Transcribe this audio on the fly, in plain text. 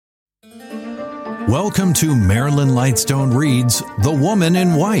Welcome to Marilyn Lightstone Reads The Woman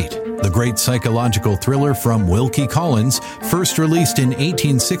in White, the great psychological thriller from Wilkie Collins, first released in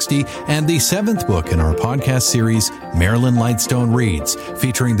 1860, and the seventh book in our podcast series, Marilyn Lightstone Reads,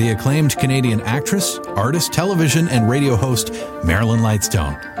 featuring the acclaimed Canadian actress, artist, television, and radio host, Marilyn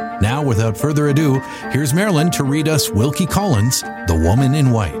Lightstone. Now, without further ado, here's Marilyn to read us Wilkie Collins' The Woman in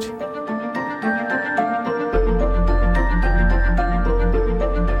White.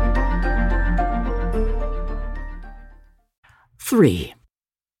 3.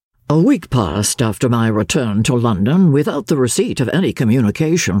 A week passed after my return to London without the receipt of any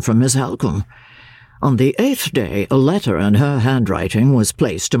communication from Miss Halcombe. On the 8th day, a letter in her handwriting was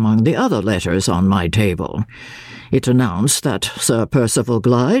placed among the other letters on my table. It announced that Sir Percival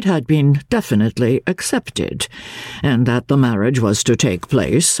Glyde had been definitely accepted, and that the marriage was to take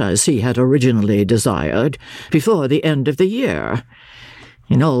place, as he had originally desired, before the end of the year.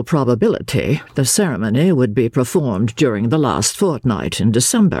 In all probability, the ceremony would be performed during the last fortnight in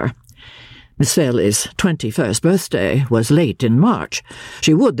December. Miss Fairley's 21st birthday was late in March.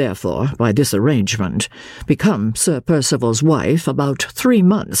 She would, therefore, by this arrangement, become Sir Percival's wife about 3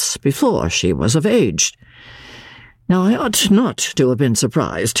 months before she was of age. Now, I ought not to have been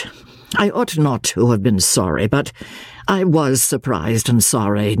surprised. I ought not to have been sorry, but I was surprised and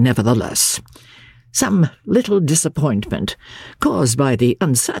sorry nevertheless. Some little disappointment, caused by the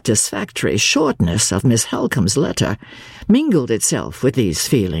unsatisfactory shortness of Miss Halcombe's letter, mingled itself with these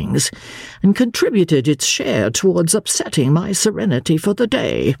feelings, and contributed its share towards upsetting my serenity for the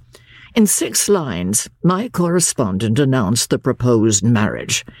day. In 6 lines, my correspondent announced the proposed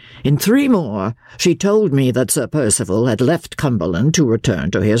marriage. In 3 more, she told me that Sir Percival had left Cumberland to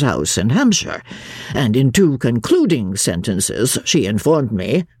return to his house in Hampshire, and in 2 concluding sentences she informed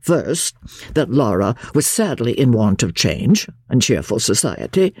me, first, that Laura was sadly in want of change and cheerful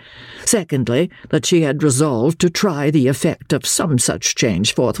society, secondly, that she had resolved to try the effect of some such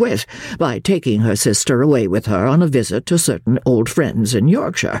change forthwith by taking her sister away with her on a visit to certain old friends in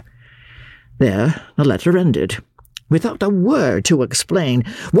Yorkshire. There the letter ended, without a word to explain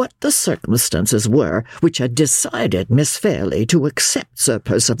what the circumstances were which had decided Miss Fairley to accept Sir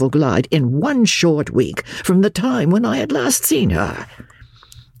Percival Glyde in 1 short week from the time when I had last seen her.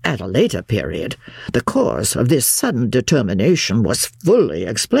 At a later period, the cause of this sudden determination was fully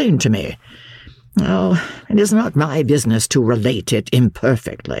explained to me. Oh, it is not my business to relate it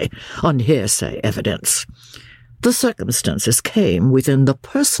imperfectly, on hearsay evidence. The circumstances came within the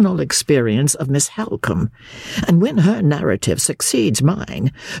personal experience of Miss Halcombe, and when her narrative succeeds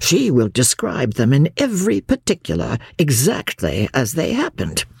mine, she will describe them in every particular exactly as they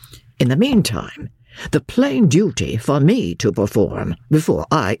happened. In the meantime, the plain duty for me to perform, before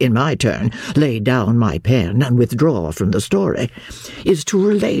I, in my turn, lay down my pen and withdraw from the story, is to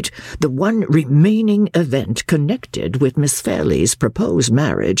relate the one remaining event connected with Miss Fairley's proposed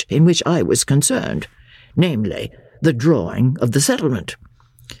marriage in which I was concerned, namely, the drawing of the settlement.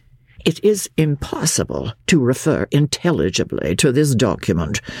 It is impossible to refer intelligibly to this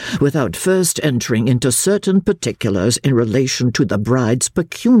document without first entering into certain particulars in relation to the bride's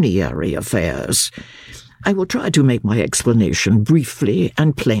pecuniary affairs. I will try to make my explanation briefly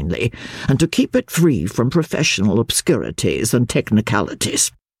and plainly, and to keep it free from professional obscurities and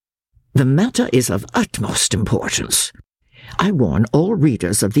technicalities. The matter is of utmost importance. I warn all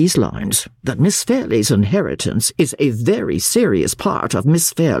readers of these lines that Miss Fairley's inheritance is a very serious part of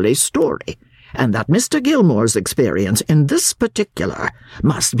Miss Fairley's story, and that Mr. Gilmore's experience in this particular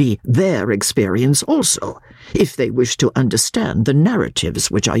must be their experience also, if they wish to understand the narratives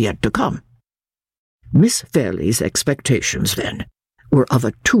which are yet to come. Miss Fairley's expectations, then, were of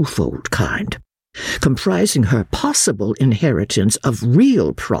a 2-fold kind, comprising her possible inheritance of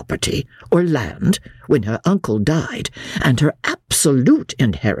real property or land when her uncle died, and her absolute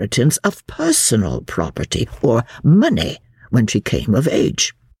inheritance of personal property or money when she came of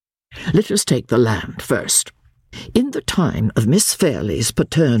age. Let us take the land first. In the time of Miss Fairley's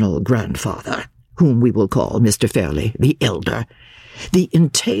paternal grandfather, whom we will call Mr. Fairley the elder, the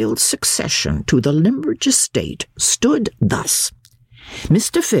entailed succession to the Limbridge estate stood thus.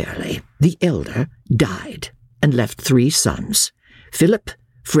 Mr. Fairley, the elder, died and left 3 sons, Philip,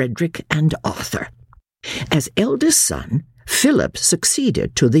 Frederick, and Arthur. As eldest son, Philip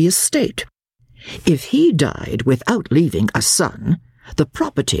succeeded to the estate. If he died without leaving a son, the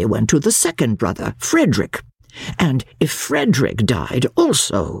property went to the second brother, Frederick, and if Frederick died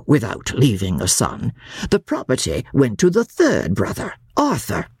also without leaving a son, the property went to the third brother,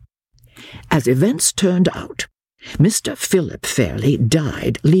 Arthur. As events turned out, Mr. Philip Fairley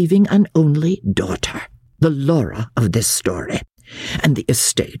died leaving an only daughter, the Laura of this story, and the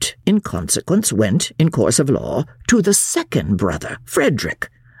estate, in consequence, went, in course of law, to the second brother, Frederick,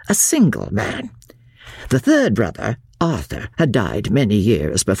 a single man. The third brother, Arthur, had died many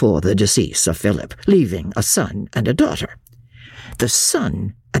years before the decease of Philip, leaving a son and a daughter. The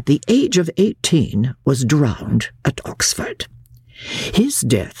son, at the age of 18, was drowned at Oxford. His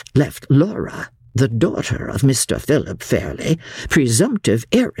death left Laura, the daughter of Mr. Philip Fairley, presumptive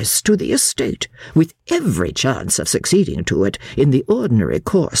heiress to the estate, with every chance of succeeding to it in the ordinary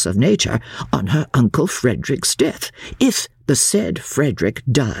course of nature on her uncle Frederick's death, if the said Frederick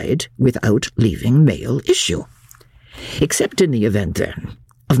died without leaving male issue. Except in the event, then,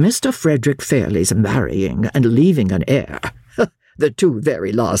 of Mr. Frederick Fairley's marrying and leaving an heir, the two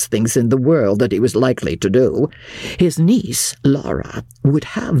very last things in the world that he was likely to do, his niece, Laura, would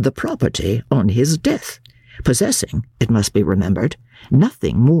have the property on his death, possessing, it must be remembered,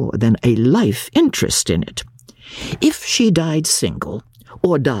 nothing more than a life interest in it. If she died single,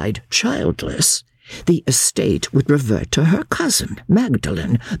 or died childless, the estate would revert to her cousin,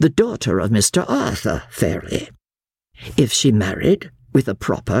 Magdalen, the daughter of Mr. Arthur Fairley. If she married, with a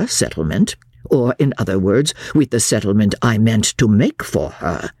proper settlement, or, in other words, with the settlement I meant to make for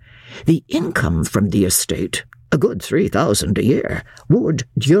her, the income from the estate, a good £3,000 a year, would,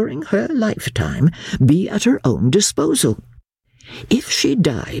 during her lifetime, be at her own disposal. If she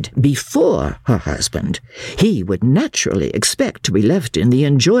died before her husband, he would naturally expect to be left in the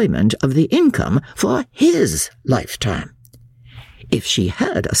enjoyment of the income for his lifetime. If she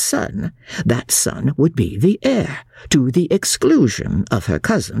had a son, that son would be the heir, to the exclusion of her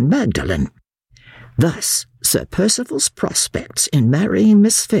cousin Magdalen. Thus, Sir Percival's prospects in marrying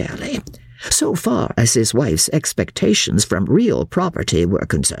Miss Fairley, so far as his wife's expectations from real property were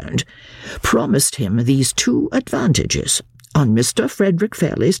concerned, promised him these two advantages on Mr. Frederick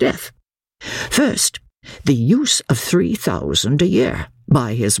Fairley's death. First, the use of £3,000 a year,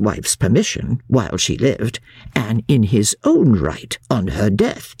 by his wife's permission while she lived, and in his own right on her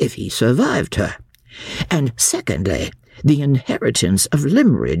death if he survived her. And secondly, the inheritance of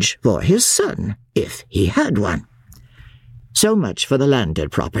Limmeridge for his son, if he had one. So much for the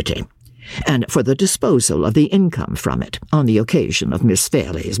landed property, and for the disposal of the income from it on the occasion of Miss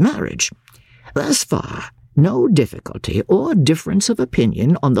Fairley's marriage. Thus far, no difficulty or difference of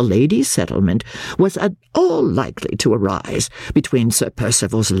opinion on the lady's settlement was at all likely to arise between Sir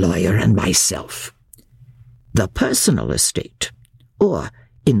Percival's lawyer and myself. The personal estate, or,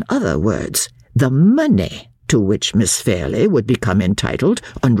 in other words, the money to which Miss Fairley would become entitled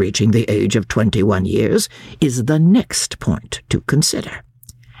on reaching the age of 21 years, is the next point to consider.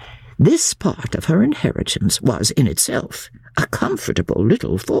 This part of her inheritance was in itself a comfortable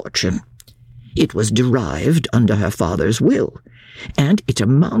little fortune. It was derived under her father's will, and it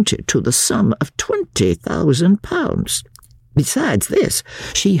amounted to the sum of £20,000. Besides this,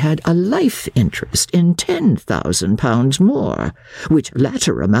 she had a life interest in £10,000 more, which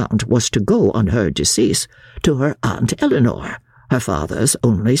latter amount was to go on her decease to her Aunt Eleanor, her father's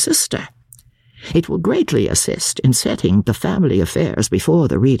only sister. It will greatly assist in setting the family affairs before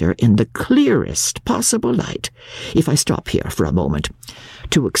the reader in the clearest possible light, if I stop here for a moment,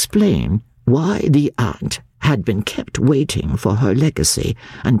 to explain why the aunt had been kept waiting for her legacy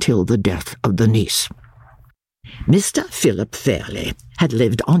until the death of the niece. Mr. Philip Fairley had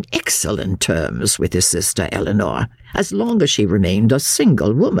lived on excellent terms with his sister Eleanor, as long as she remained a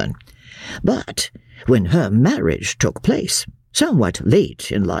single woman. But when her marriage took place, somewhat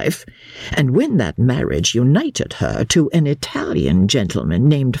late in life, and when that marriage united her to an Italian gentleman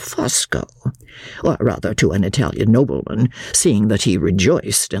named Fosco, or rather to an Italian nobleman, seeing that he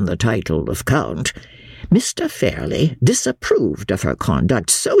rejoiced in the title of Count, Mr. Fairley disapproved of her conduct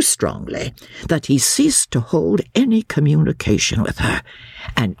so strongly that he ceased to hold any communication with her,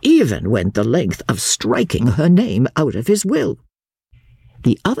 and even went the length of striking her name out of his will.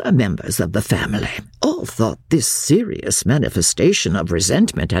 The other members of the family all thought this serious manifestation of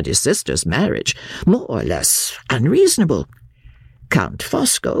resentment at his sister's marriage more or less unreasonable. Count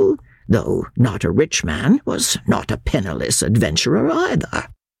Fosco, though not a rich man, was not a penniless adventurer either.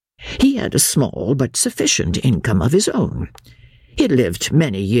 He had a small but sufficient income of his own. He had lived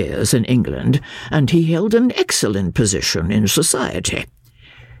many years in England, and he held an excellent position in society.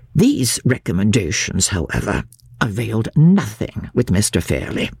 These recommendations, however, availed nothing with Mr.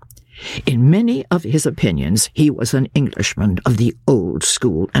 Fairley. In many of his opinions, he was an Englishman of the old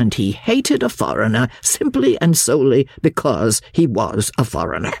school, and he hated a foreigner simply and solely because he was a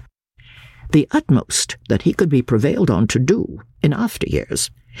foreigner. The utmost that he could be prevailed on to do in after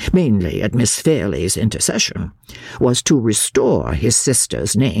years, mainly at Miss Fairley's intercession, was to restore his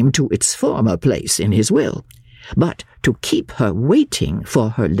sister's name to its former place in his will, but to keep her waiting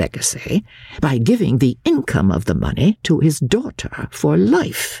for her legacy by giving the income of the money to his daughter for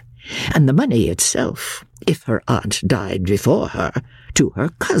life, and the money itself, if her aunt died before her, to her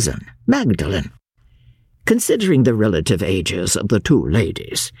cousin Magdalene. Considering the relative ages of the two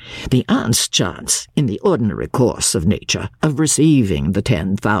ladies, the aunt's chance, in the ordinary course of nature, of receiving the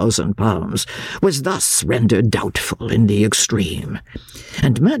 £10,000 was thus rendered doubtful in the extreme,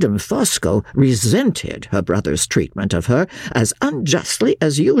 and Madame Fosco resented her brother's treatment of her as unjustly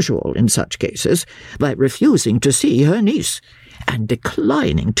as usual in such cases by refusing to see her niece, and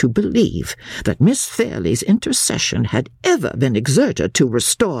declining to believe that Miss Fairley's intercession had ever been exerted to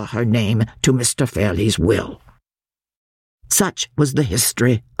restore her name to Mr. Fairley's will. Such was the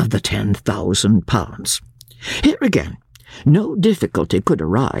history of the £10,000. Here again, no difficulty could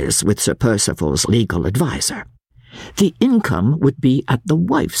arise with Sir Percival's legal adviser. The income would be at the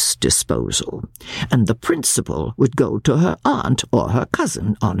wife's disposal, and the principal would go to her aunt or her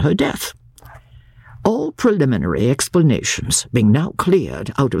cousin on her death. All preliminary explanations being now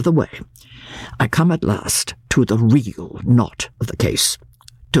cleared out of the way, I come at last to the real knot of the case,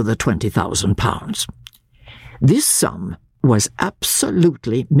 to the £20,000. This sum was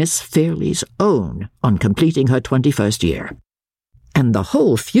absolutely Miss Fairley's own on completing her 21st year, and the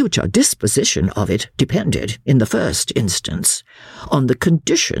whole future disposition of it depended, in the first instance, on the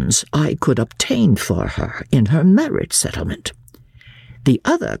conditions I could obtain for her in her marriage settlement. The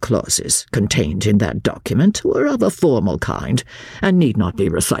other clauses contained in that document were of a formal kind, and need not be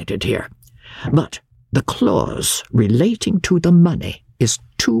recited here. But the clause relating to the money is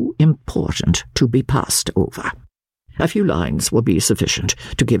too important to be passed over. A few lines will be sufficient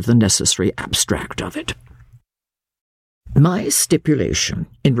to give the necessary abstract of it. My stipulation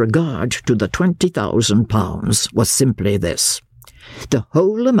in regard to the £20,000 was simply this. The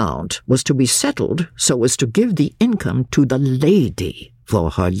whole amount was to be settled so as to give the income to the lady for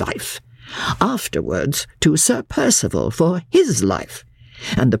her life, afterwards to Sir Percival for his life,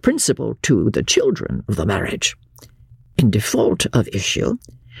 and the principal to the children of the marriage. In default of issue,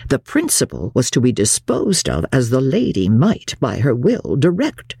 the principal was to be disposed of as the lady might by her will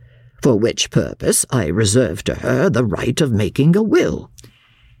direct, for which purpose I reserved to her the right of making a will.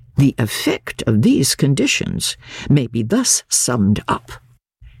 The effect of these conditions may be thus summed up.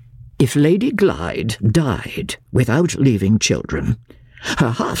 If Lady Glyde died without leaving children,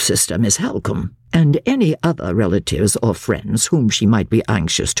 her half-sister Miss Halcombe, and any other relatives or friends whom she might be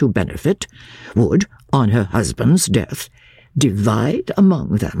anxious to benefit, would, on her husband's death, divide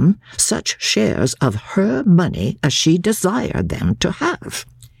among them such shares of her money as she desired them to have.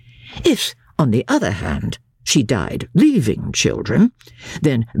 If, on the other hand, she died leaving children,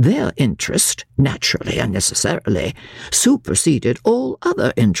 then their interest, naturally and necessarily, superseded all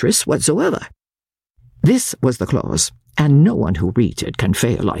other interests whatsoever. This was the clause, and no one who reads it can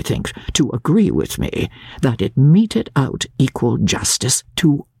fail, I think, to agree with me that it meted out equal justice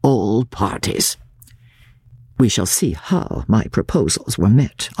to all parties. We shall see how my proposals were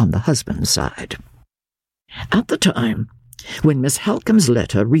met on the husband's side. At the time when Miss Halcombe's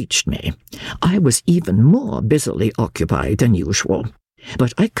letter reached me, I was even more busily occupied than usual,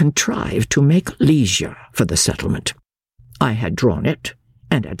 but I contrived to make leisure for the settlement. I had drawn it,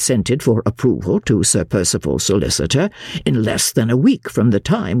 and had sent it for approval to Sir Percival's solicitor in less than a week from the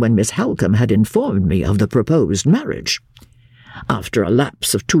time when Miss Halcombe had informed me of the proposed marriage. After a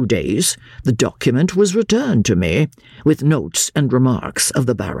lapse of 2 days, the document was returned to me, with notes and remarks of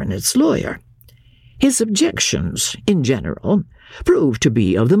the baronet's lawyer. His objections, in general, proved to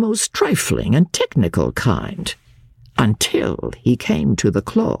be of the most trifling and technical kind, until he came to the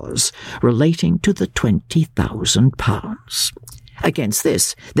clause relating to the £20,000. Against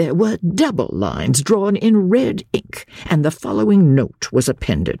this there were double lines drawn in red ink, and the following note was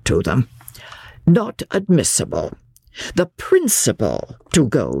appended to them. Not admissible. The principal to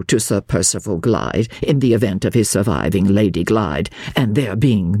go to Sir Percival Glyde in the event of his surviving Lady Glyde, and there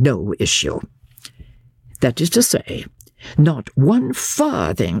being no issue. That is to say, not 1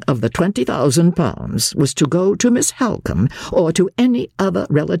 farthing of the £20,000 was to go to Miss Halcombe or to any other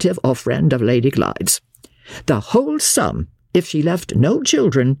relative or friend of Lady Glyde's. The whole sum, if she left no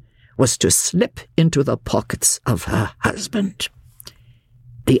children, was to slip into the pockets of her husband.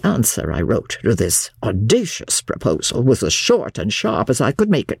 The answer I wrote to this audacious proposal was as short and sharp as I could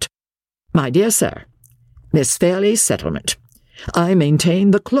make it. My dear sir, Miss Fairley's settlement. I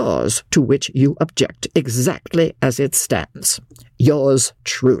maintain the clause to which you object exactly as it stands. Yours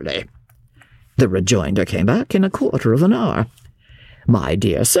truly. The rejoinder came back in a quarter of an hour. My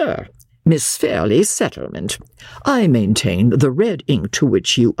dear sir, Miss Fairley's settlement. I maintain the red ink to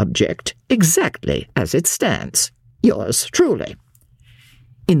which you object exactly as it stands. Yours truly.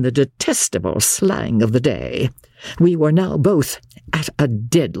 In the detestable slang of the day, we were now both at a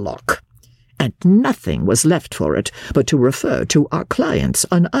deadlock, and nothing was left for it but to refer to our clients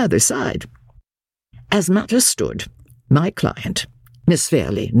on either side. As matters stood, my client, Miss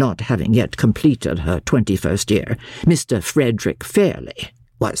Fairley not having yet completed her 21st year, Mr. Frederick Fairley,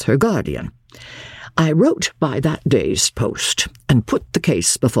 was her guardian. I wrote by that day's post and put the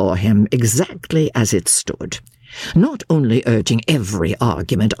case before him exactly as it stood, not only urging every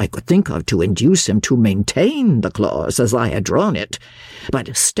argument I could think of to induce him to maintain the clause as I had drawn it,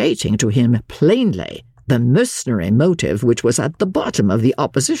 but stating to him plainly the mercenary motive which was at the bottom of the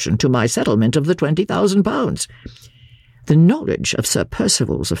opposition to my settlement of the £20,000. The knowledge of Sir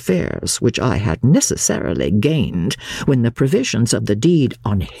Percival's affairs, which I had necessarily gained when the provisions of the deed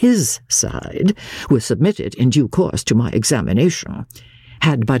on his side were submitted in due course to my examination,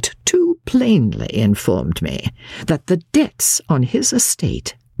 had but too plainly informed me that the debts on his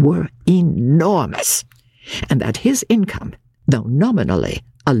estate were enormous, and that his income, though nominally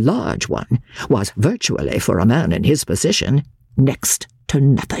a large one, was virtually, for a man in his position, next to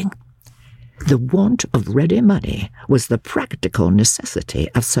nothing. The want of ready money was the practical necessity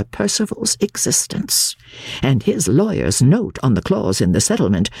of Sir Percival's existence, and his lawyer's note on the clause in the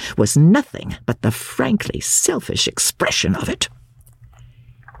settlement was nothing but the frankly selfish expression of it.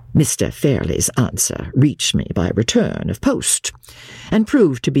 Mr. Fairley's answer reached me by return of post, and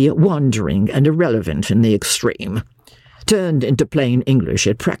proved to be wandering and irrelevant in the extreme. Turned into plain English,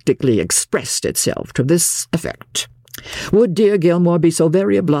 it practically expressed itself to this effect: would dear Gilmore be so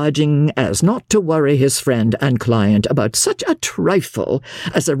very obliging as not to worry his friend and client about such a trifle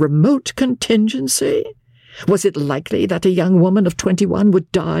as a remote contingency? Was it likely that a young woman of 21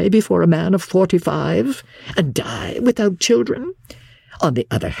 would die before a man of 45, and die without children? On the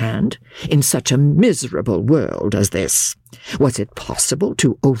other hand, in such a miserable world as this, was it possible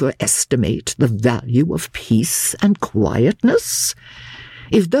to overestimate the value of peace and quietness?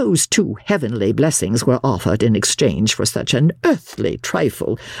 If those two heavenly blessings were offered in exchange for such an earthly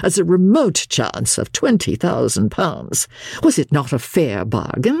trifle as a remote chance of £20,000, was it not a fair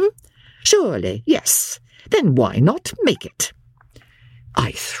bargain? Surely, yes. Then why not make it?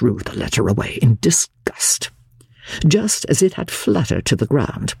 I threw the letter away in disgust. Just as it had fluttered to the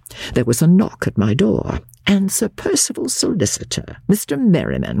ground, there was a knock at my door, and Sir Percival's solicitor, Mr.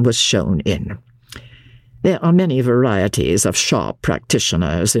 Merriman, was shown in. There are many varieties of sharp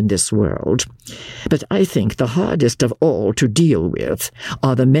practitioners in this world, but I think the hardest of all to deal with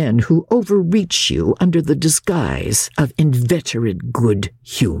are the men who overreach you under the disguise of inveterate good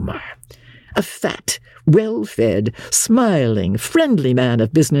humour. A fat, well-fed, smiling, friendly man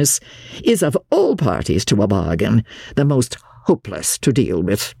of business is of all parties to a bargain the most hopeless to deal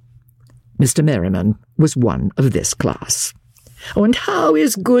with. Mr. Merriman was one of this class. "Oh, and how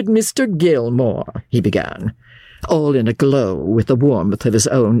is good Mr. Gilmore?" he began, all in a glow with the warmth of his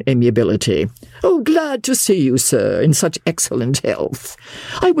own amiability. "Oh, glad to see you, sir, in such excellent health.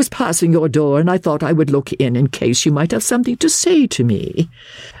 I was passing your door, and I thought I would look in case you might have something to say to me.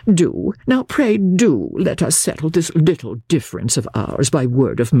 Pray do let us settle this little difference of ours by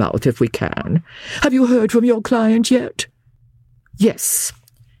word of mouth if we can. Have you heard from your client yet?" "Yes.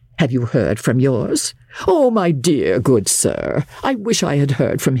 Have you heard from yours?" "Oh, my dear good sir, I wish I had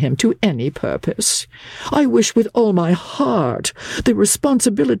heard from him to any purpose. I wish with all my heart the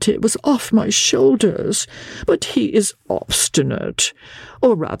responsibility was off my shoulders, but he is obstinate,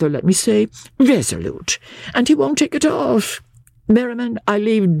 or rather, let me say, resolute, and he won't take it off. Merriman, I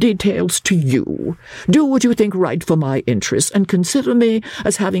leave details to you. Do what you think right for my interests, and consider me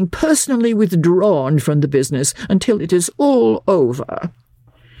as having personally withdrawn from the business until it is all over."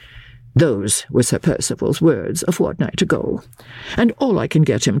 Those were Sir Percival's words a fortnight ago, and all I can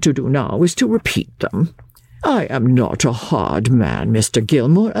get him to do now is to repeat them. I am not a hard man, Mr.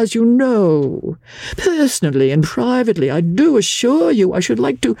 Gilmore, as you know. Personally and privately, I do assure you I should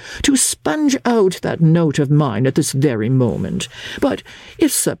like to sponge out that note of mine at this very moment. But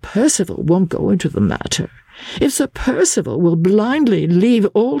if Sir Percival won't go into the matter, if Sir Percival will blindly leave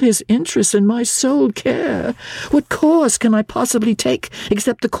all his interests in my sole care, what course can I possibly take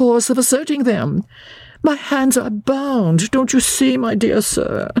except the course of asserting them? My hands are bound, don't you see, my dear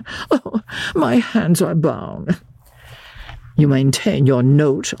sir? Oh, my hands are bound." "You maintain your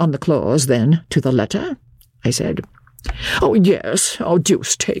note on the clause, then, to the letter?" I said. "Oh, yes,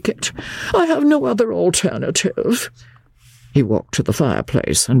 deuce take it. I have no other alternative." He walked to the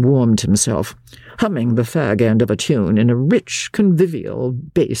fireplace and warmed himself, humming the fag end of a tune in a rich, convivial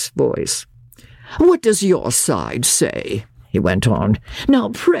bass voice. "What does your side say?" he went on. "Now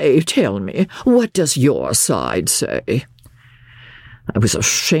pray tell me, what does your side say?" I was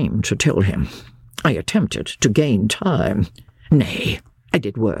ashamed to tell him. I attempted to gain time. Nay, I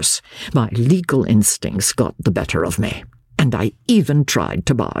did worse. My legal instincts got the better of me, and I even tried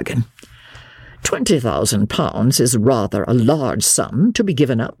to bargain. £20,000 is rather a large sum to be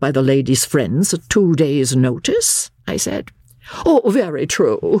given up by the lady's friends at 2 days' notice, I said. "Oh, very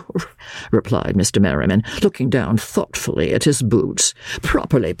true," replied Mr. Merriman, looking down thoughtfully at his boots.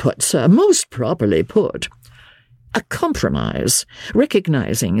 "Properly put, sir, most properly put." A compromise,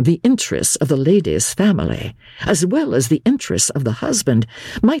 recognizing the interests of the lady's family, as well as the interests of the husband,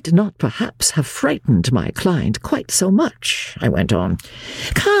 might not perhaps have frightened my client quite so much, I went on.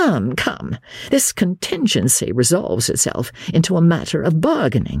 Come, this contingency resolves itself into a matter of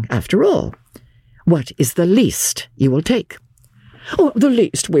bargaining, after all. What is the least you will take? "Oh, the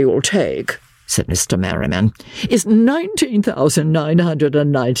least we will take," said Mr. Merriman, "is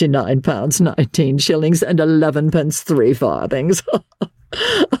 £19,999, 19 shillings and 11 3 farthings.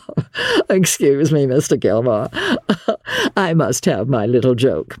 Excuse me, Mr. Gilmore. I must have my little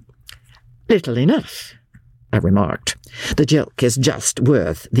joke." "Little enough," I remarked. "The joke is just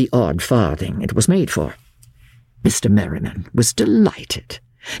worth the odd farthing it was made for." Mr. Merriman was delighted.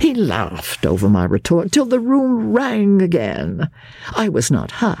 He laughed over my retort till the room rang again. I was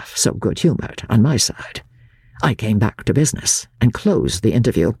not half so good-humoured on my side. I came back to business and closed the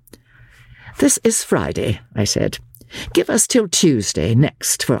interview. "This is Friday," I said. "Give us till Tuesday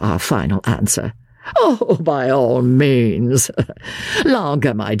next for our final answer." "Oh, by all means.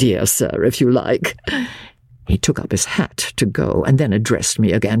 Longer, my dear sir, if you like." He took up his hat to go, and then addressed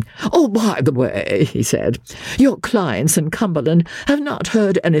me again. "Oh, by the way," he said, "your clients in Cumberland have not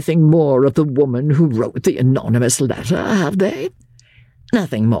heard anything more of the woman who wrote the anonymous letter, have they?"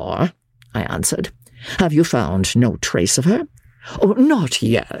 "Nothing more," I answered. "Have you found no trace of her?" "Oh, not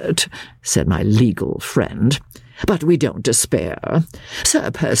yet," said my legal friend. "But we don't despair. Sir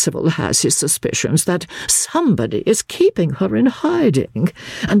Percival has his suspicions that somebody is keeping her in hiding,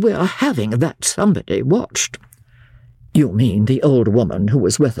 and we are having that somebody watched." "You mean the old woman who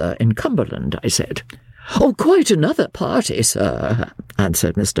was with her in Cumberland?" I said. "Oh, quite another party, sir,"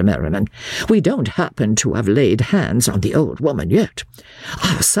 answered Mr. Merriman. "We don't happen to have laid hands on the old woman yet.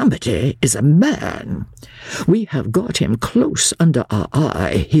 Our somebody is a man. We have got him close under our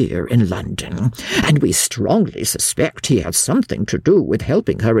eye here in London, and we strongly suspect he had something to do with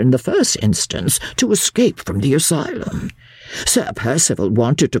helping her in the first instance to escape from the asylum. Sir Percival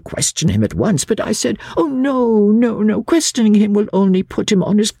wanted to question him at once, but I said, 'Oh, no, questioning him will only put him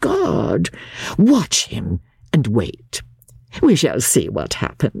on his guard. Watch him and wait. We shall see what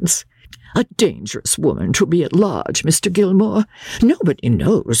happens. A dangerous woman to be at large, Mr. Gilmore. Nobody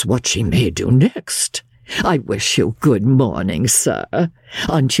knows what she may do next. I wish you good morning, sir.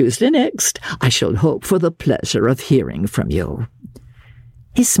 On Tuesday next, I shall hope for the pleasure of hearing from you.'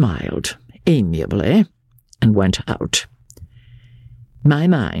 He smiled amiably and went out. My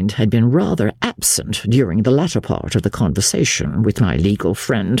mind had been rather absent during the latter part of the conversation with my legal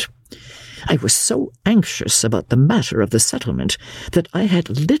friend. I was so anxious about the matter of the settlement that I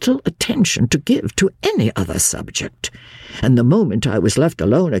had little attention to give to any other subject, and the moment I was left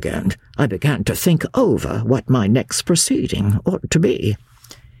alone again, I began to think over what my next proceeding ought to be.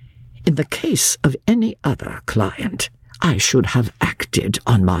 In the case of any other client, I should have acted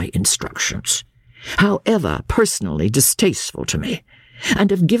on my instructions, however personally distasteful to me,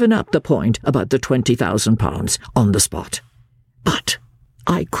 and have given up the point about the £20,000 on the spot. But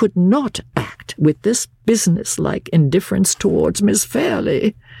I could not act with this business-like indifference towards Miss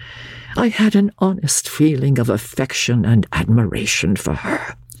Fairley. I had an honest feeling of affection and admiration for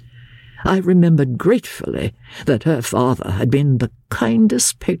her. I remembered gratefully that her father had been the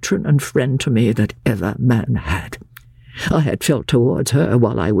kindest patron and friend to me that ever man had. I had felt towards her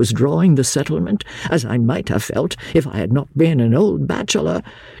while I was drawing the settlement, as I might have felt if I had not been an old bachelor,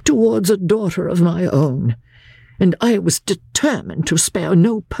 towards a daughter of my own, and I was determined to spare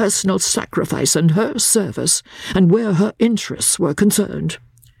no personal sacrifice in her service and where her interests were concerned.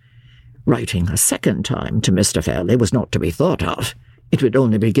 Writing a second time to Mr. Fairley was not to be thought of. It would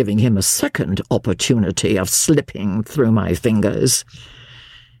only be giving him a second opportunity of slipping through my fingers.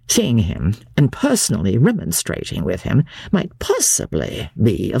 Seeing him and personally remonstrating with him might possibly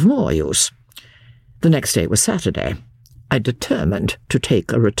be of more use. The next day was Saturday. I determined to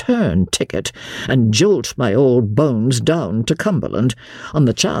take a return ticket and jolt my old bones down to Cumberland on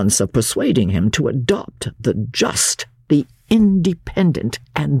the chance of persuading him to adopt the independent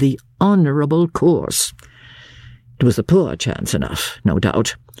and the honourable course. It was a poor chance enough, no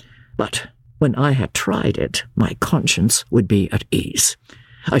doubt, but when I had tried it, my conscience would be at ease.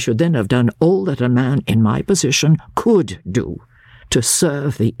 I should then have done all that a man in my position could do to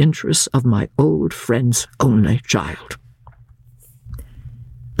serve the interests of my old friend's only child.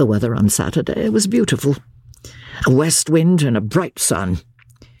 The weather on Saturday was beautiful. A west wind and a bright sun.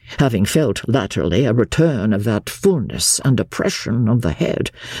 Having felt latterly a return of that fullness and oppression of the head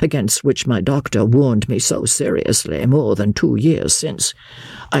against which my doctor warned me so seriously more than 2 years since,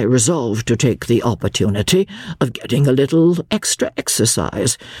 I resolved to take the opportunity of getting a little extra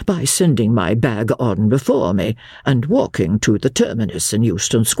exercise by sending my bag on before me and walking to the terminus in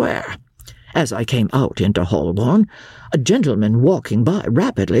Euston Square. As I came out into Holborn, a gentleman walking by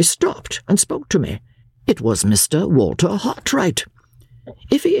rapidly stopped and spoke to me. It was Mr. Walter Hartright.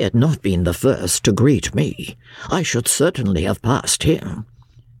 If he had not been the first to greet me, I should certainly have passed him.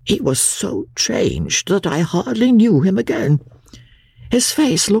 He was so changed that I hardly knew him again. His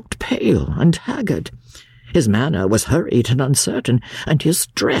face looked pale and haggard. His manner was hurried and uncertain, and his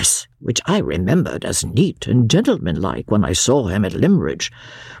dress, which I remembered as neat and gentlemanlike when I saw him at Limmeridge,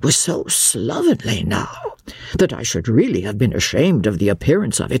 was so slovenly now that I should really have been ashamed of the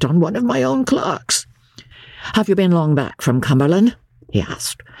appearance of it on one of my own clerks. "Have you been long back from Cumberland?" he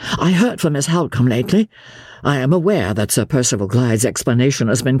asked. "I heard from Miss Halcombe lately. I am aware that Sir Percival Glyde's explanation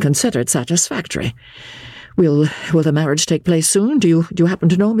has been considered satisfactory. Will the marriage take place soon? Do you happen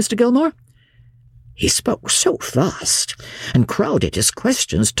to know, Mr. Gilmore?" He spoke so fast, and crowded his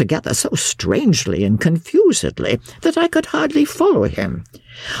questions together so strangely and confusedly, that I could hardly follow him.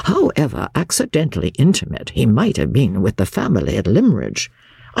 However accidentally intimate he might have been with the family at Limmeridge,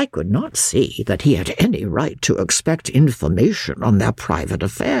 I could not see that he had any right to expect information on their private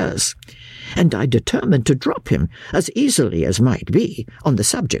affairs, and I determined to drop him as easily as might be on the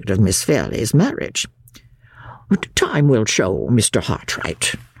subject of Miss Fairley's marriage. "Time will show, Mr.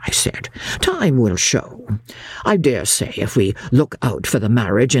 Hartright," I said. "Time will show. I dare say if we look out for the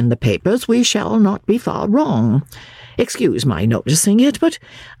marriage in the papers, we shall not be far wrong. Excuse my noticing it, but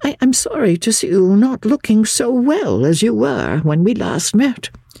I am sorry to see you not looking so well as you were when we last met."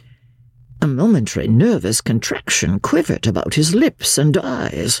 A momentary nervous contraction quivered about his lips and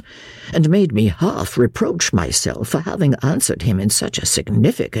eyes, and made me half reproach myself for having answered him in such a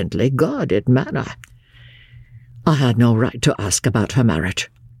significantly guarded manner. I had no right to ask about her marriage.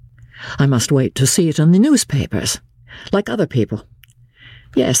 I must wait to see it in the newspapers, like other people.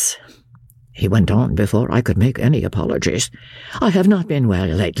 "Yes," he went on before I could make any apologies, "I have not been well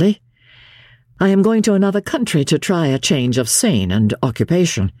lately. I am going to another country to try a change of scene and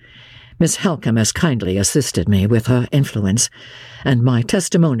occupation. Miss Halcombe has kindly assisted me with her influence, and my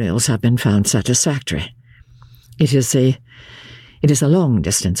testimonials have been found satisfactory. It is a long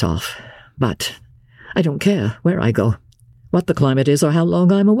distance off, but I don't care where I go, what the climate is or how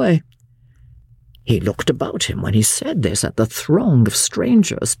long I'm away." He looked about him when he said this at the throng of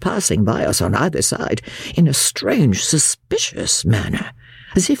strangers passing by us on either side in a strange, suspicious manner,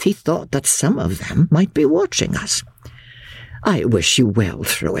 as if he thought that some of them might be watching us. "I wish you well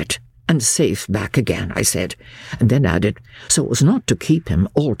through it, and safe back again," I said, and then added, so as not to keep him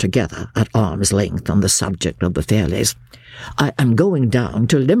altogether at arm's length on the subject of the Fairleys, "I am going down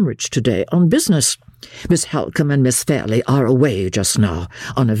to Limmeridge today on business. Miss Halcombe and Miss Fairley are away just now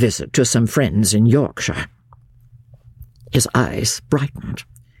on a visit to some friends in Yorkshire." His eyes brightened,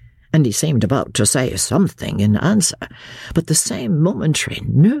 and he seemed about to say something in answer, but the same momentary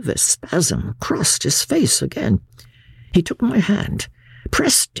nervous spasm crossed his face again. He took my hand,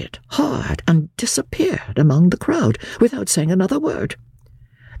 pressed it hard, and disappeared among the crowd without saying another word.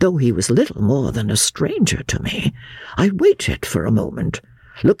 Though he was little more than a stranger to me, I waited for a moment,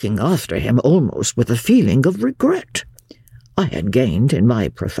 looking after him almost with a feeling of regret. I had gained in my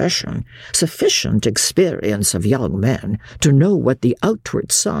profession sufficient experience of young men to know what the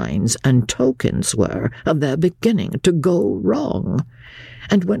outward signs and tokens were of their beginning to go wrong,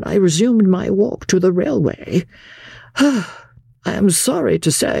 and when I resumed my walk to the railway, I am sorry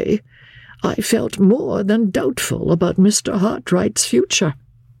to say, I felt more than doubtful about Mr. Hartright's future.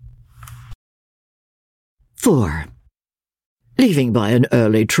 4. Leaving by an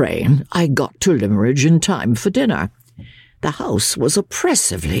early train, I got to Limmeridge in time for dinner. The house was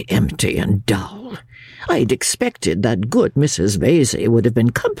oppressively empty and dull. I'd expected that good Mrs. Vesey would have been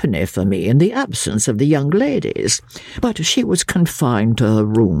company for me in the absence of the young ladies, but she was confined to her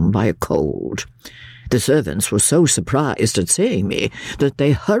room by a cold. The servants were so surprised at seeing me that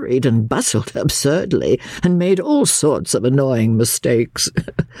they hurried and bustled absurdly and made all sorts of annoying mistakes.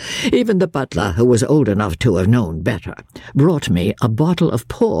 Even the butler, who was old enough to have known better, brought me a bottle of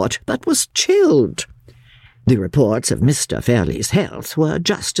port that was chilled. The reports of Mr. Fairley's health were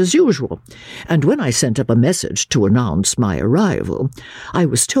just as usual, and when I sent up a message to announce my arrival, I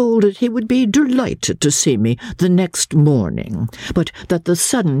was told that he would be delighted to see me the next morning, but that the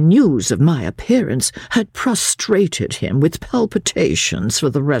sudden news of my appearance had prostrated him with palpitations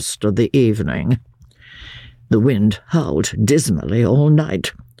for the rest of the evening. The wind howled dismally all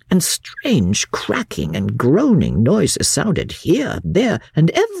night, and strange cracking and groaning noises sounded here, there,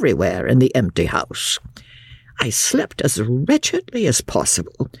 and everywhere in the empty house. I slept as wretchedly as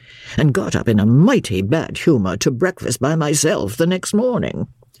possible, and got up in a mighty bad humour to breakfast by myself the next morning.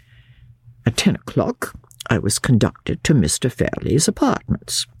 At 10 o'clock, I was conducted to Mr. Fairley's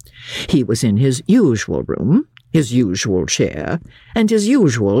apartments. He was in his usual room, his usual chair, and his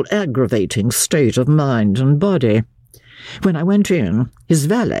usual aggravating state of mind and body. When I went in, his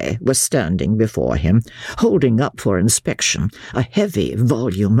valet was standing before him, holding up for inspection a heavy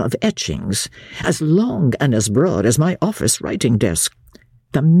volume of etchings, as long and as broad as my office writing desk.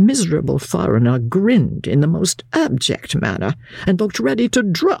 The miserable foreigner grinned in the most abject manner, and looked ready to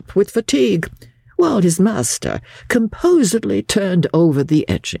drop with fatigue, while his master composedly turned over the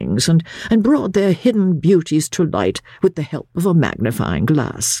etchings and brought their hidden beauties to light with the help of a magnifying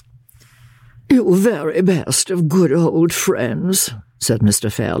glass. "You very best of good old friends," said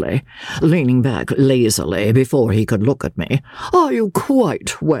Mr. Fairley, leaning back lazily before he could look at me. "Are you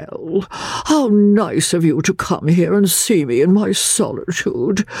quite well? How nice of you to come here and see me in my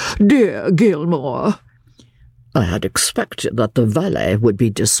solitude, dear Gilmore." I had expected that the valet would be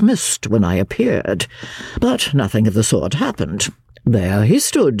dismissed when I appeared, but nothing of the sort happened. There he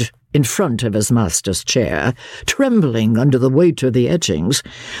stood, in front of his master's chair, trembling under the weight of the etchings,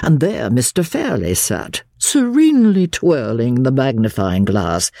 and there Mr. Fairley sat, serenely twirling the magnifying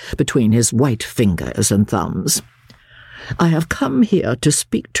glass between his white fingers and thumbs. "I have come here to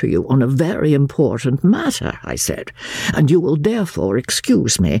speak to you on a very important matter," I said, "and you will therefore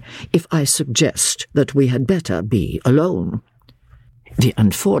excuse me if I suggest that we had better be alone." The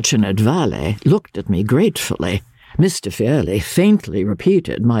unfortunate valet looked at me gratefully. Mr. Fairley faintly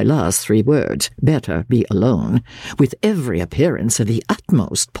repeated my last 3 words, "better be alone," with every appearance of the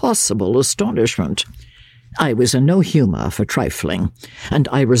utmost possible astonishment. I was in no humour for trifling, and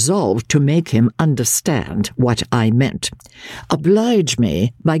I resolved to make him understand what I meant. "Oblige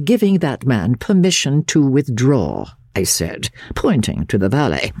me by giving that man permission to withdraw," I said, pointing to the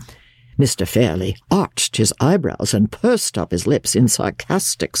valet. Mr. Fairley arched his eyebrows and pursed up his lips in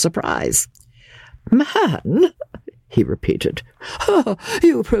sarcastic surprise. "Man?" he repeated. "Oh,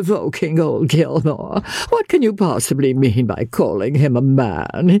 you provoking old Gilmore. What can you possibly mean by calling him a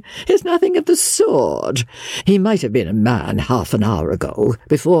man? He's nothing of the sort. He might have been a man half an hour ago,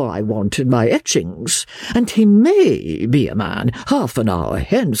 before I wanted my etchings, and he may be a man half an hour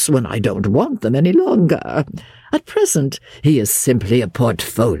hence when I don't want them any longer. At present, he is simply a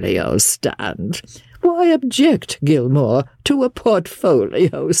portfolio stand. Why object, Gilmore, to a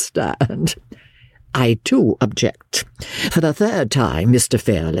portfolio stand?" "I too object. For the 3rd time, Mr.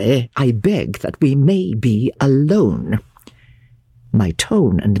 Fairley, I beg that we may be alone." My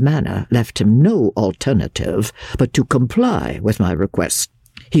tone and manner left him no alternative but to comply with my request.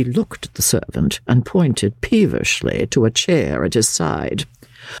 He looked at the servant and pointed peevishly to a chair at his side.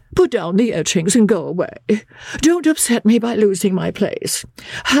 "Put down the etchings and go away. Don't upset me by losing my place.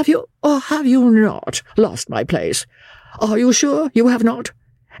 Have you, or have you not, lost my place? Are you sure you have not?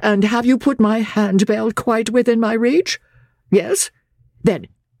 And have you put my handbell quite within my reach? Yes? Then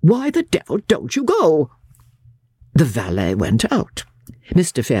why the devil don't you go?" The valet went out.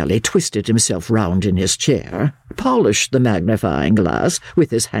 Mr. Fairley twisted himself round in his chair, polished the magnifying glass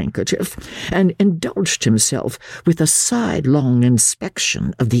with his handkerchief, and indulged himself with a sidelong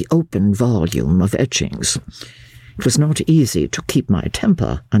inspection of the open volume of etchings. It was not easy to keep my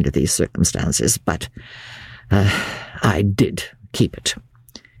temper under these circumstances, but I did keep it.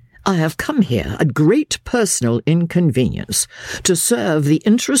 "I have come here at great personal inconvenience to serve the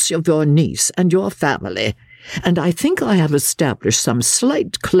interests of your niece and your family, and I think I have established some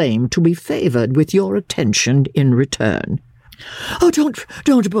slight claim to be favoured with your attention in return." "Oh,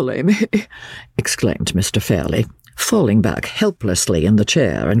 don't bully me," exclaimed Mr. Fairley, falling back helplessly in the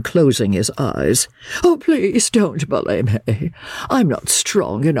chair and closing his eyes. "Oh, please don't bully me. I'm not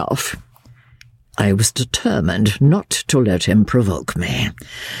strong enough." I was determined not to let him provoke me,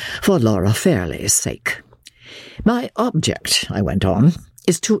 for Laura Fairley's sake. "My object," I went on,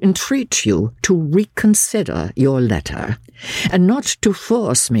 is to entreat you to reconsider your letter, and not to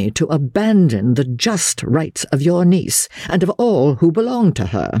force me to abandon the just rights of your niece and of all who belong to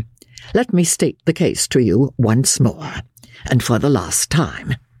her. Let me state the case to you once more, and for the last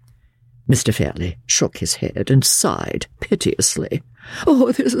time." Mr. Fairley shook his head and sighed piteously.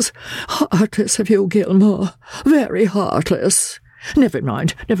 "Oh, this is heartless of you, Gilmore. Very heartless. Never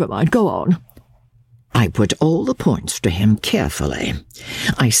mind, go on." I put all the points to him carefully.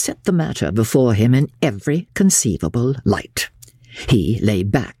 I set the matter before him in every conceivable light. He lay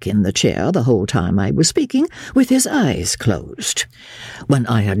back in the chair the whole time I was speaking, with his eyes closed. When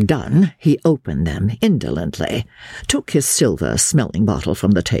I had done, he opened them indolently, took his silver smelling bottle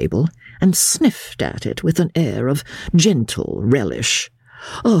from the table, and sniffed at it with an air of gentle relish.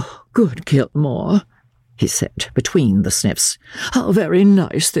 "Oh, good Gilmore," he said between the sniffs. "How very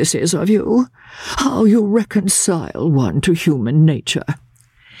nice this is of you. How you reconcile one to human nature."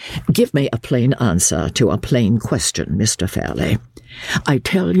 "Give me a plain answer to a plain question, Mr. Fairley. I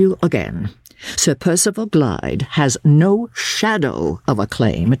tell you again, Sir Percival Glyde has no shadow of a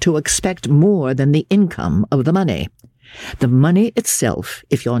claim to expect more than the income of the money. The money itself,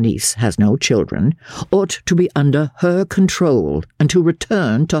 if your niece has no children, ought to be under her control and to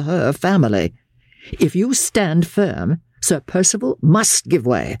return to her family. If you stand firm, Sir Percival must give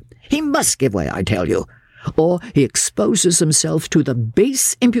way. He must give way, I tell you, or he exposes himself to the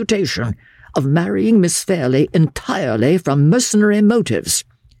base imputation of marrying Miss Fairley entirely from mercenary motives."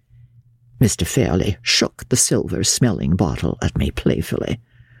 Mr. Fairley shook the silver-smelling bottle at me playfully.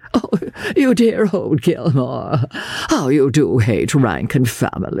 "Oh, you dear old Gilmore, how you do hate rank and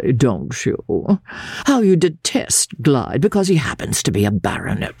family, don't you? How you detest Glyde because he happens to be a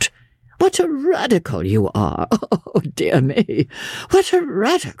baronet. What a radical you are! Oh, dear me, what a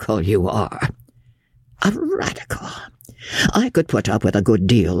radical you are!" A radical. I could put up with a good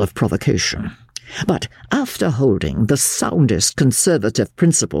deal of provocation. But after holding the soundest conservative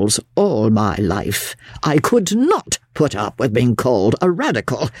principles all my life, I could not put up with being called a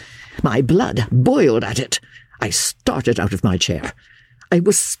radical. My blood boiled at it. I started out of my chair. I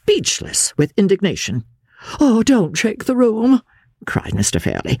was speechless with indignation. "Oh, don't shake the room," cried Mr.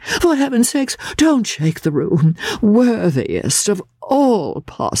 Fairley. "For heaven's sakes, don't shake the room. Worthiest of all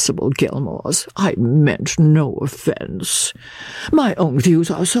possible Gilmores, I meant no offence. My own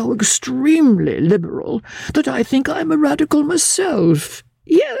views are so extremely liberal that I think I'm a radical myself.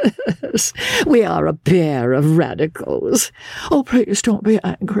 Yes, we are a pair of radicals. Oh, please don't be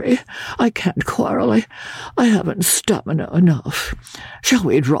angry. I can't quarrel. I haven't stamina enough. Shall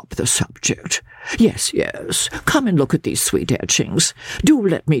we drop the subject? Yes, come and look at these sweet etchings. Do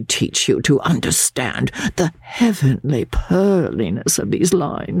let me teach you to understand the heavenly pearliness of these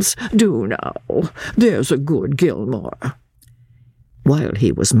lines. Do now. There's a good Gilmore." While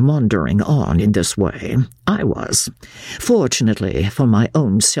he was maundering on in this way, I was, fortunately for my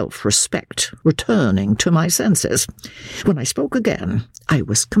own self-respect, returning to my senses. When I spoke again, I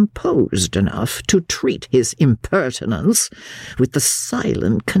was composed enough to treat his impertinence with the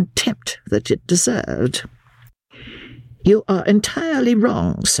silent contempt that it deserved. "You are entirely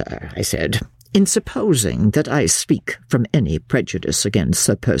wrong, sir," I said, "in supposing that I speak from any prejudice against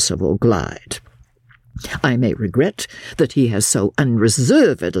Sir Percival Glyde. I may regret that he has so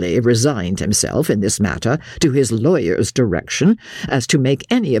unreservedly resigned himself in this matter to his lawyer's direction as to make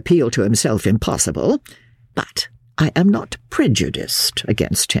any appeal to himself impossible, but I am not prejudiced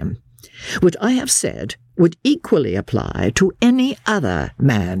against him. What I have said would equally apply to any other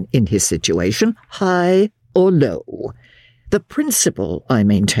man in his situation, high or low. The principle, I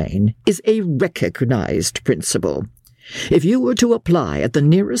maintain, is a recognized principle. If you were to apply at the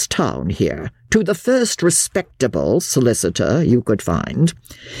nearest town here to the first respectable solicitor you could find,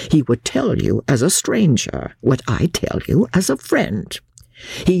 he would tell you as a stranger what I tell you as a friend.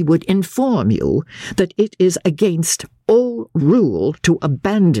 He would inform you that it is against all rule to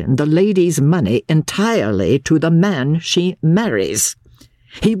abandon the lady's money entirely to the man she marries.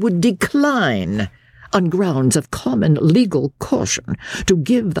 He would decline, on grounds of common legal caution, to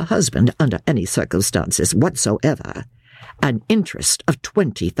give the husband, under any circumstances whatsoever, an interest of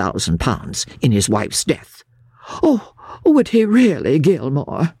 £20,000 in his wife's death. "Oh, would he really,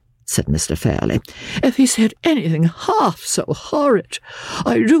 Gilmore?" said Mr. Fairley. "If he said anything half so horrid,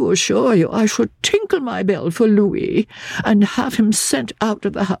 I do assure you I should tinkle my bell for Louis and have him sent out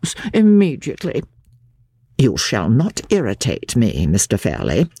of the house immediately." You shall not irritate me, Mr.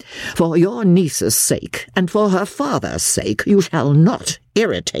 Fairley. For your niece's sake, and for her father's sake, you shall not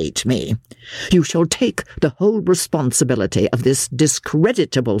irritate me. You shall take the whole responsibility of this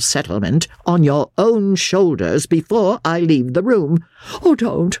discreditable settlement on your own shoulders before I leave the room. Oh,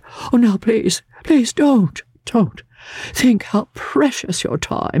 don't. Oh, no, please, don't. Think how precious your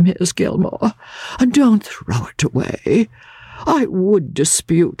time is, Gilmore, and don't throw it away. I would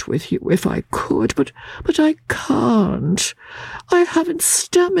dispute with you if I could, but I can't. I haven't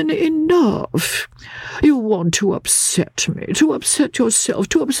stamina enough. You want to upset me, to upset yourself,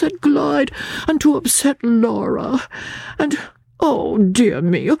 to upset Glyde, and to upset Laura. And, oh, dear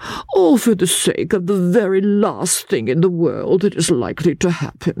me, all for the sake of the very last thing in the world that is likely to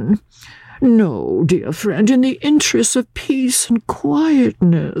happen. No, dear friend, in the interests of peace and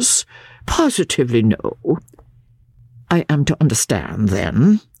quietness, positively no. I am to understand,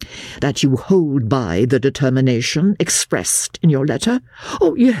 then, that you hold by the determination expressed in your letter?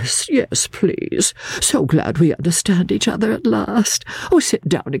 Oh, yes, please. So glad we understand each other at last. Oh, sit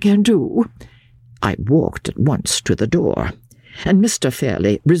down again, do. I walked at once to the door, and Mr.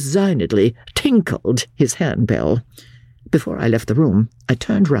 Fairley resignedly tinkled his handbell. Before I left the room, I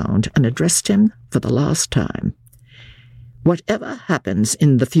turned round and addressed him for the last time. Whatever happens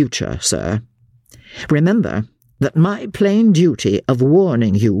in the future, sir, remember that my plain duty of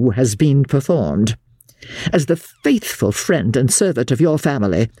warning you has been performed. As the faithful friend and servant of your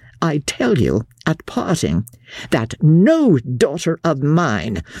family, I tell you at parting that no daughter of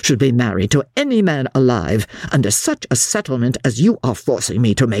mine should be married to any man alive under such a settlement as you are forcing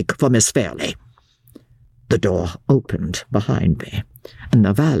me to make for Miss Fairley. The door opened behind me, and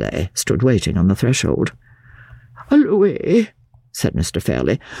the valet stood waiting on the threshold. "Louis," said Mr.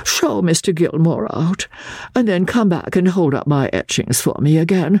 Fairley, "show Mr. Gilmore out, and then come back and hold up my etchings for me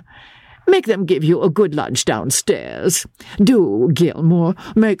again. Make them give you a good lunch downstairs. Do, Gilmore,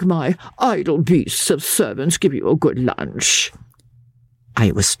 make my idle beasts of servants give you a good lunch."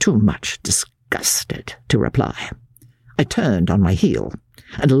 I was too much disgusted to reply. I turned on my heel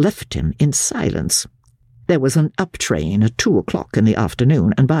and left him in silence. There was an up train at 2:00 in the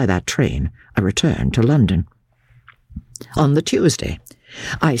afternoon, and by that train I returned to London. On the Tuesday,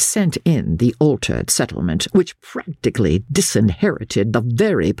 I sent in the altered settlement, which practically disinherited the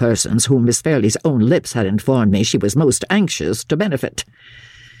very persons whom Miss Fairley's own lips had informed me she was most anxious to benefit.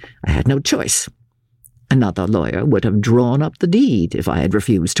 I had no choice. Another lawyer would have drawn up the deed if I had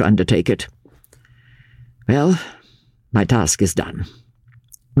refused to undertake it. Well, my task is done.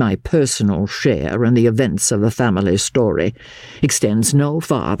 My personal share in the events of the family story extends no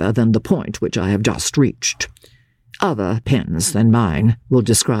farther than the point which I have just reached. Other pens than mine will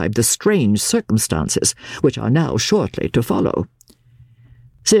describe the strange circumstances which are now shortly to follow.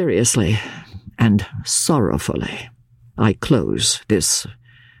 Seriously and sorrowfully, I close this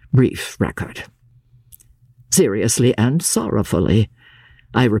brief record. Seriously and sorrowfully,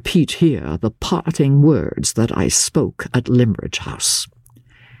 I repeat here the parting words that I spoke at Limmeridge House.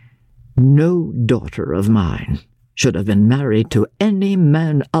 No daughter of mine should have been married to any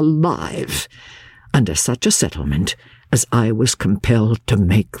man alive under such a settlement as I was compelled to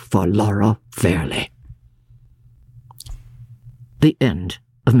make for Laura Fairley. The end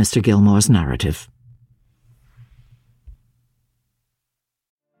of Mr. Gilmore's narrative.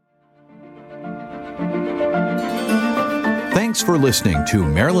 Thanks for listening to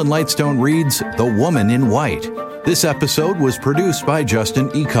Marilyn Lightstone Reads The Woman in White. This episode was produced by Justin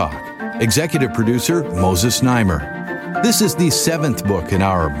Eacock. Executive producer Moses Neimer. This is the 7th book in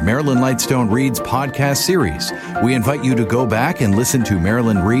our Marilyn Lightstone Reads podcast series. We invite you to go back and listen to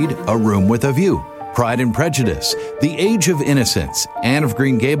Marilyn read A Room with a View, Pride and Prejudice, The Age of Innocence, Anne of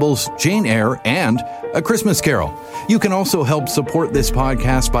Green Gables, Jane Eyre, and A Christmas Carol. You can also help support this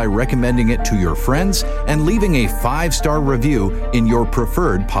podcast by recommending it to your friends and leaving a 5-star review in your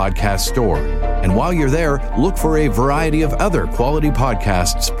preferred podcast store. And while you're there, look for a variety of other quality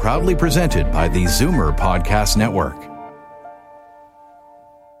podcasts proudly presented by the Zoomer Podcast Network.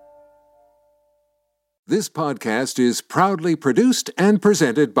 This podcast is proudly produced and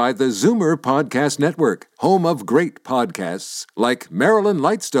presented by the Zoomer Podcast Network, home of great podcasts like Marilyn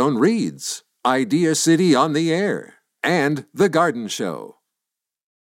Lightstone Reads, Idea City on the Air, and The Garden Show.